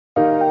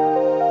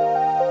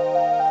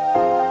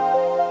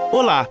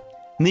Olá!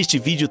 Neste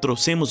vídeo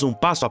trouxemos um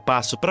passo a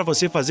passo para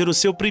você fazer o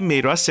seu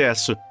primeiro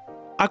acesso.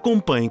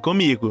 Acompanhe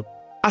comigo.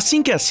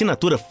 Assim que a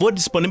assinatura for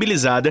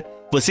disponibilizada,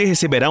 você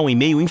receberá um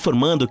e-mail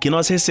informando que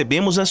nós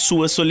recebemos a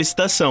sua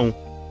solicitação.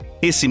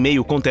 Esse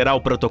e-mail conterá o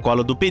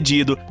protocolo do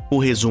pedido, o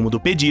resumo do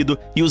pedido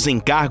e os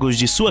encargos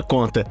de sua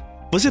conta.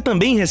 Você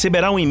também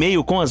receberá um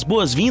e-mail com as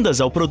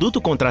boas-vindas ao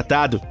produto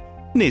contratado.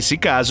 Nesse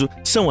caso,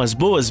 são as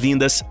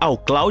boas-vindas ao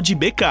Cloud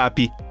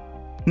Backup.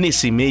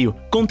 Nesse e-mail,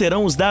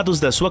 conterão os dados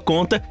da sua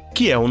conta,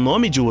 que é o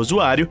nome de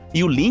usuário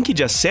e o link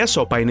de acesso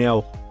ao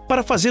painel.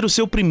 Para fazer o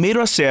seu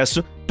primeiro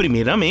acesso,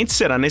 primeiramente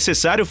será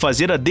necessário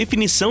fazer a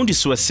definição de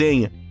sua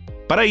senha.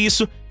 Para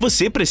isso,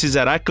 você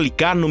precisará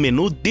clicar no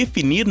menu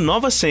Definir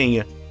nova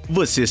senha.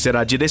 Você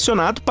será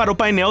direcionado para o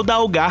painel da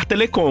Algar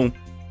Telecom.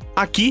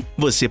 Aqui,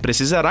 você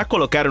precisará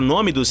colocar o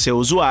nome do seu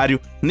usuário,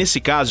 nesse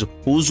caso,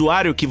 o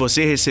usuário que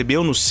você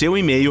recebeu no seu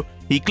e-mail,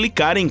 e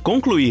clicar em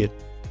Concluir.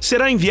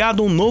 Será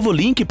enviado um novo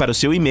link para o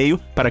seu e-mail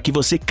para que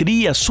você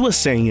crie a sua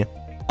senha.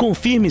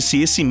 Confirme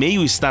se esse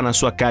e-mail está na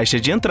sua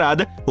caixa de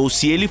entrada ou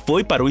se ele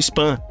foi para o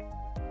spam.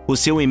 O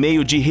seu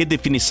e-mail de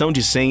redefinição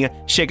de senha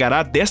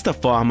chegará desta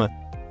forma.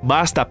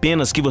 Basta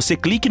apenas que você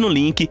clique no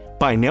link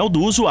Painel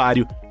do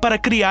Usuário para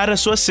criar a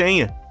sua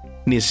senha.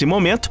 Nesse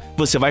momento,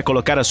 você vai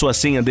colocar a sua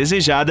senha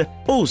desejada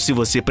ou, se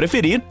você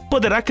preferir,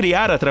 poderá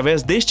criar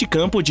através deste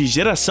campo de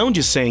geração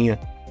de senha.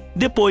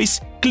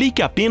 Depois,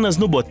 clique apenas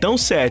no botão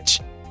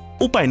Set.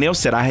 O painel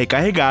será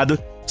recarregado,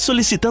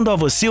 solicitando a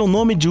você o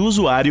nome de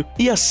usuário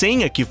e a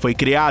senha que foi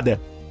criada.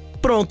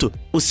 Pronto,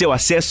 o seu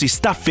acesso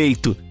está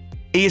feito.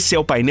 Esse é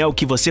o painel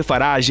que você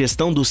fará a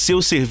gestão dos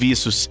seus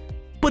serviços.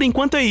 Por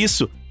enquanto é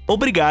isso.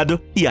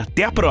 Obrigado e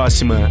até a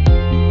próxima!